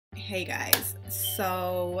Hey guys,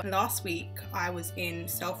 so last week I was in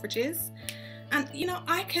Selfridges and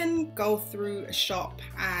I can go through a shop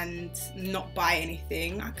and not buy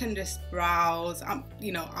anything. I can just browse. I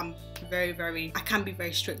can be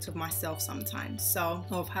very strict with myself sometimes. So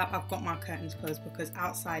I've got my curtains closed because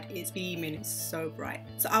outside it's beaming, it's so bright.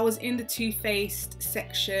 So I was in the Too Faced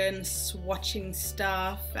section swatching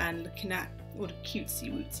stuff and looking at all the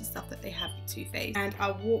cutesy wootsy stuff that they have at Too Faced, and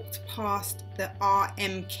I walked past the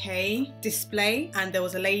RMK display and there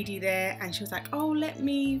was a lady there and she was like, oh, let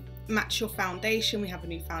me match your foundation, we have a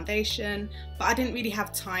new foundation. But I didn't really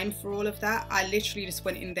have time for all of that. I literally just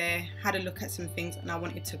went in there, had a look at some things, and I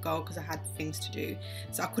wanted to go because I had things to do,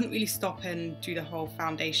 so I couldn't really stop and do the whole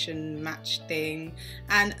foundation match thing.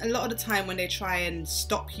 And a lot of the time when they try and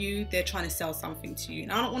stop you, they're trying to sell something to you,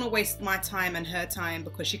 and I don't want to waste my time and her time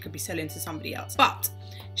because she could be selling to somebody else. But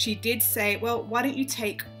she did say, well, why don't you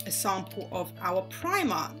take a sample of our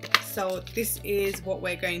primer? So this is what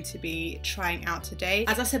we're going to be trying out today.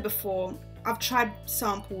 As I said before, I've tried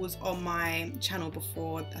samples on my channel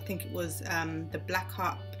before. I think it was the Black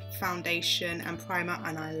Up foundation and primer,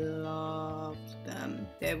 and I loved them.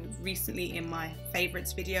 They're recently in my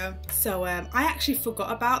favorites video. So I actually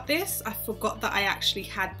forgot about this. I forgot that I actually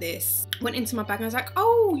had this. Went into my bag and I was like,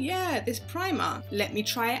 oh yeah, this primer, let me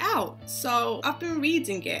try it out. So I've been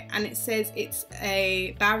reading it and it says it's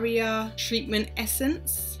a barrier treatment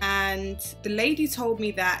essence, and the lady told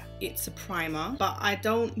me that it's a primer, but I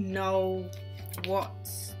don't know what,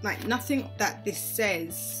 like, nothing that this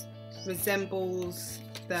says resembles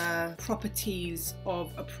the properties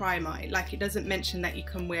of a primer. Like, it doesn't mention that you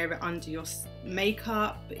can wear it under your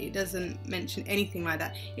makeup, it doesn't mention anything like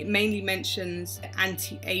that. It mainly mentions the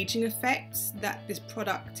anti-aging effects that this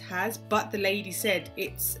product has, but the lady said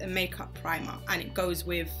it's a makeup primer and it goes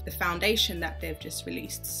with the foundation that they've just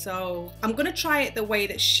released. So I'm gonna try it the way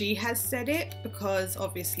that she has said it, because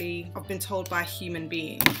obviously I've been told by a human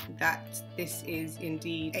being that this is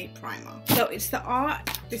indeed a primer. So it's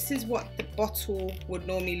this is what the bottle would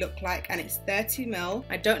normally look like, and it's 30 ml.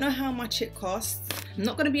 I don't know how much it costs. I'm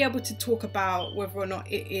not going to be able to talk about whether or not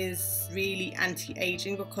it is really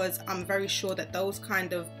anti-aging, because I'm very sure that those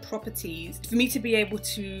kind of properties, for me to be able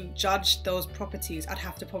to judge those properties, I'd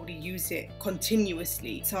have to probably use it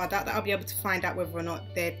continuously. So I doubt that I'll be able to find out whether or not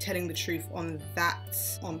they're telling the truth on that.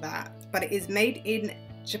 But it is made in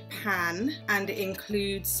Japan and it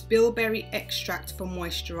includes bilberry extract for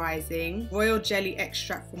moisturizing, royal jelly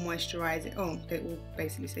extract for moisturizing, oh, they all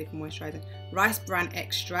basically say for moisturizing, rice bran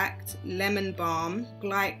extract, lemon balm,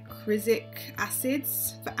 glyceric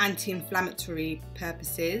acids for anti-inflammatory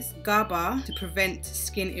purposes, GABA to prevent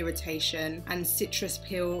skin irritation, and citrus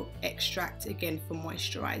peel extract again for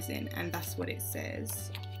moisturizing. And that's what it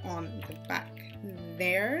says on the back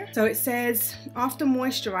there. So it says, after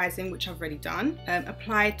moisturizing, which I've already done,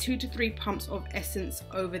 apply 2 to 3 pumps of essence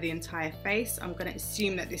over the entire face. I'm going to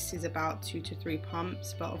assume that this is about 2 to 3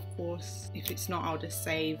 pumps, but of course if it's not, I'll just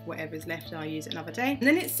save whatever's left and I'll use it another day. And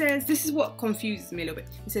then it says, this is what confuses me a little bit,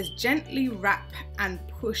 it says gently wrap and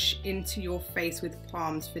push into your face with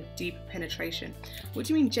palms for deep penetration. What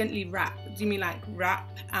do you mean gently wrap? Do you mean like wrap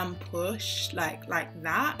and push like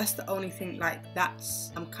that? That's the only thing, like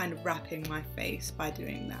that's, I'm kind of wrapping my face by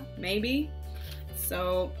doing that, maybe.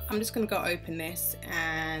 So I'm just gonna go open this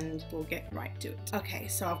and we'll get right to it. Okay,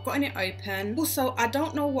 so I've gotten it open. Also, I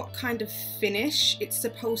don't know what kind of finish it's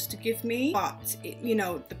supposed to give me, but it,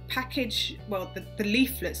 the package, well, the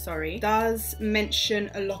leaflet, sorry, does mention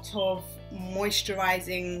a lot of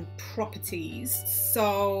moisturizing properties,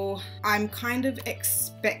 so I'm kind of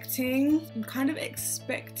expecting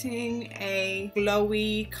a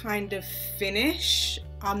glowy kind of finish.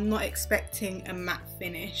 I'm not expecting a matte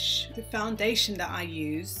finish. The foundation that I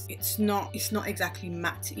use, it's not exactly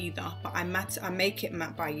matte either, but I make it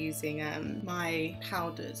matte by using my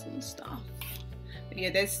powders and stuff. But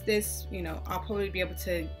yeah, there's I'll probably be able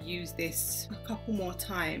to use this a couple more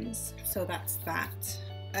times. So that's that.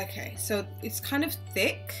 Okay, so it's kind of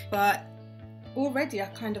thick, but already I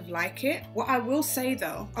kind of like it. What I will say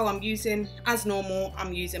though, I'm using, as normal,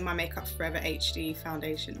 I'm using my Makeup Forever HD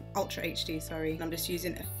foundation, Ultra HD, sorry. I'm just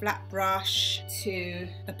using a flat brush to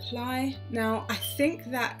apply. Now, I think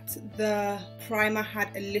that the primer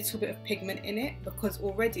had a little bit of pigment in it, because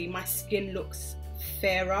already my skin looks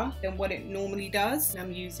fairer than what it normally does. And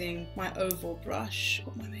I'm using my oval brush,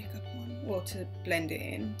 put my makeup on, or to blend it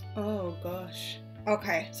in. Oh gosh.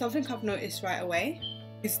 Okay, something I've noticed right away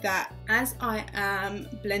is that as I am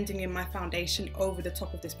blending in my foundation over the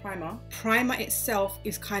top of this primer itself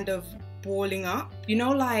is kind of balling up. You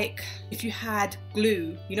know, like if you had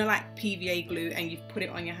glue, you know, like PVA glue, and you've put it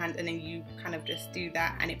on your hand and then you kind of just do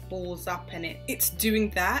that and it balls up, and it's doing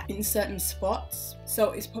that in certain spots.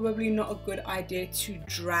 So it's probably not a good idea to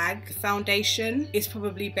drag the foundation. It's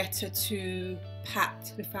probably better to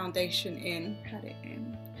pat the foundation in, pat it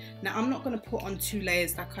in. Now I'm not going to put on 2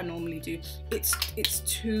 layers like I normally do. It's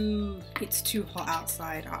too hot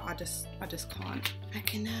outside. I just can't. I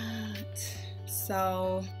cannot.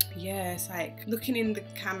 So yeah, it's like looking in the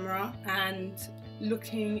camera and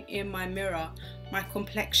looking in my mirror, my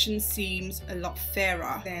complexion seems a lot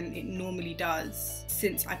fairer than it normally does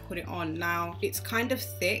since I put it on. Now it's kind of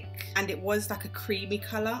thick and it was like a creamy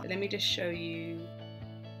color. Let me just show you.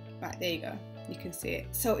 Right, there you go. You can see it.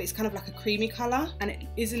 So it's kind of like a creamy color and it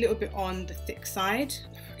is a little bit on the thick side.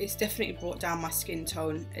 It's definitely brought down my skin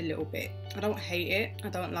tone a little bit. I don't hate it. I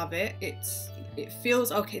don't love it. It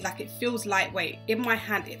feels okay. Like it feels lightweight. In my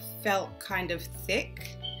hand it felt kind of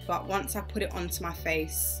thick, but once I put it onto my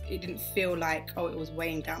face, it didn't feel like, oh, it was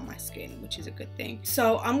weighing down my skin, which is a good thing.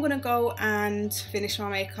 So I'm gonna go and finish my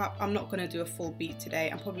makeup. I'm not gonna do a full beat today.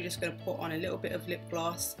 I'm probably just gonna put on a little bit of lip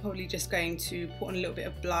gloss, probably just going to put on a little bit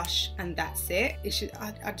of blush, and that's it. It's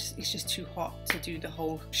just too hot to do the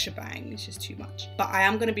whole shebang. It's just too much. But I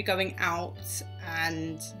am gonna be going out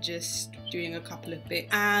and just doing a couple of bits.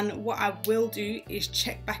 And what I will do is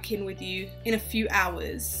check back in with you in a few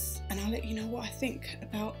hours and I'll let you know what I think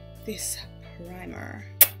about this primer.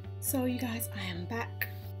 So you guys, I am back.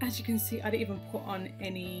 As you can see, I didn't even put on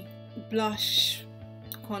any blush,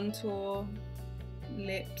 contour,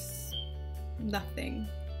 lips, nothing.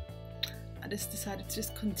 I just decided to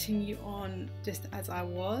just continue on just as I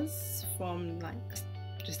was,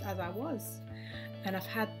 just as I was. And I've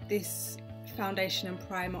had this foundation and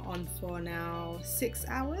primer on for now 6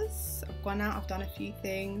 hours. I've gone out, I've done a few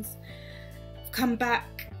things, I've come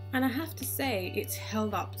back, and I have to say it's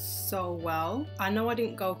held up so well. I know I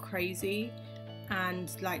didn't go crazy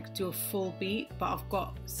and like do a full beat, but I've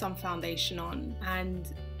got some foundation on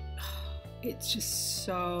and it's just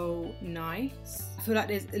so nice. I feel like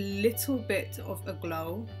there's a little bit of a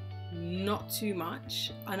glow, not too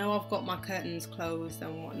much. I know I've got my curtains closed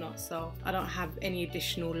and whatnot, so I don't have any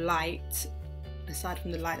additional light aside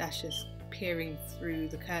from the light that's just peering through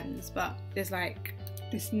the curtains, but there's like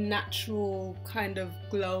this natural kind of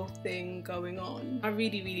glow thing going on. I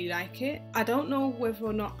really like it. I don't know whether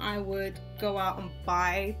or not I would go out and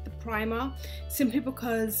buy the primer, simply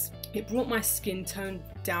because it brought my skin tone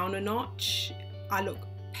down a notch. I look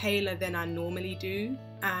paler than I normally do,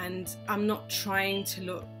 and I'm not trying to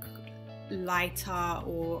look lighter,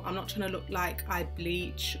 or I'm not trying to look like I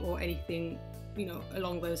bleach or anything, you know,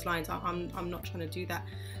 along those lines. I'm not trying to do that.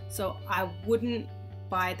 So I wouldn't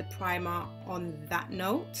buy the primer on that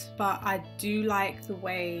note, but I do like the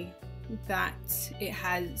way that it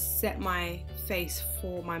has set my face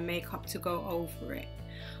for my makeup to go over it.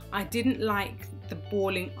 I didn't like the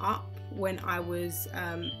balling up when I was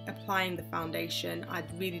applying the foundation. I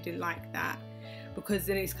really didn't like that, because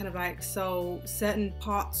then it's kind of like, so certain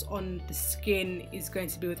parts on the skin is going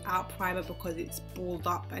to be without primer because it's balled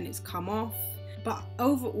up and it's come off. But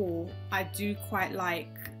overall, I do quite like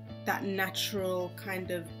that natural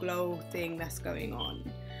kind of glow thing that's going on.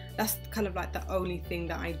 That's kind of like the only thing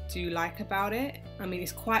that I do like about it. I mean,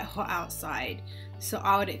 it's quite hot outside, so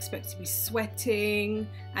I would expect to be sweating,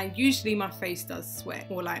 and usually my face does sweat,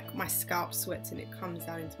 or like my scalp sweats and it comes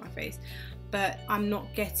down into my face, but I'm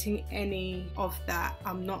not getting any of that.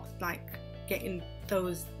 I'm not like getting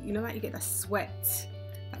those, you know, like you get that sweat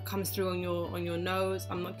that comes through on your nose.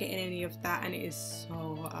 I'm not getting any of that, and it is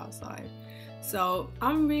so hot outside. So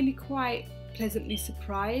I'm really quite pleasantly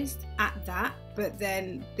surprised at that. But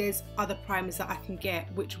then there's other primers that I can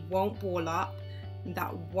get which won't ball up,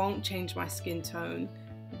 that won't change my skin tone,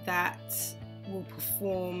 that will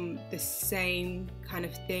perform the same kind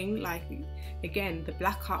of thing. Like, again, the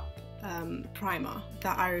Black Up primer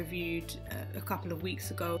that I reviewed a couple of weeks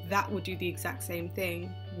ago, that would do the exact same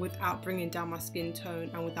thing without bringing down my skin tone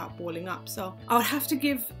and without balling up. So I would have to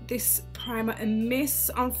give this primer a miss,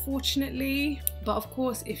 unfortunately. But of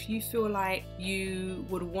course, if you feel like you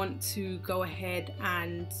would want to go ahead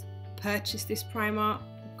and purchase this primer,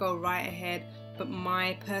 go right ahead. But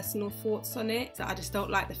my personal thoughts on it, so I just don't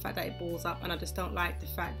like the fact that it balls up, and I just don't like the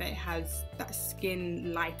fact that it has that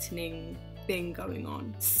skin lightening thing going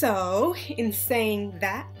on. So in saying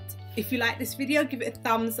that, if you like this video, give it a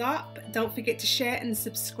thumbs up. Don't forget to share and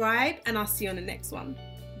subscribe, and I'll see you on the next one.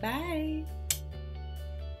 Bye.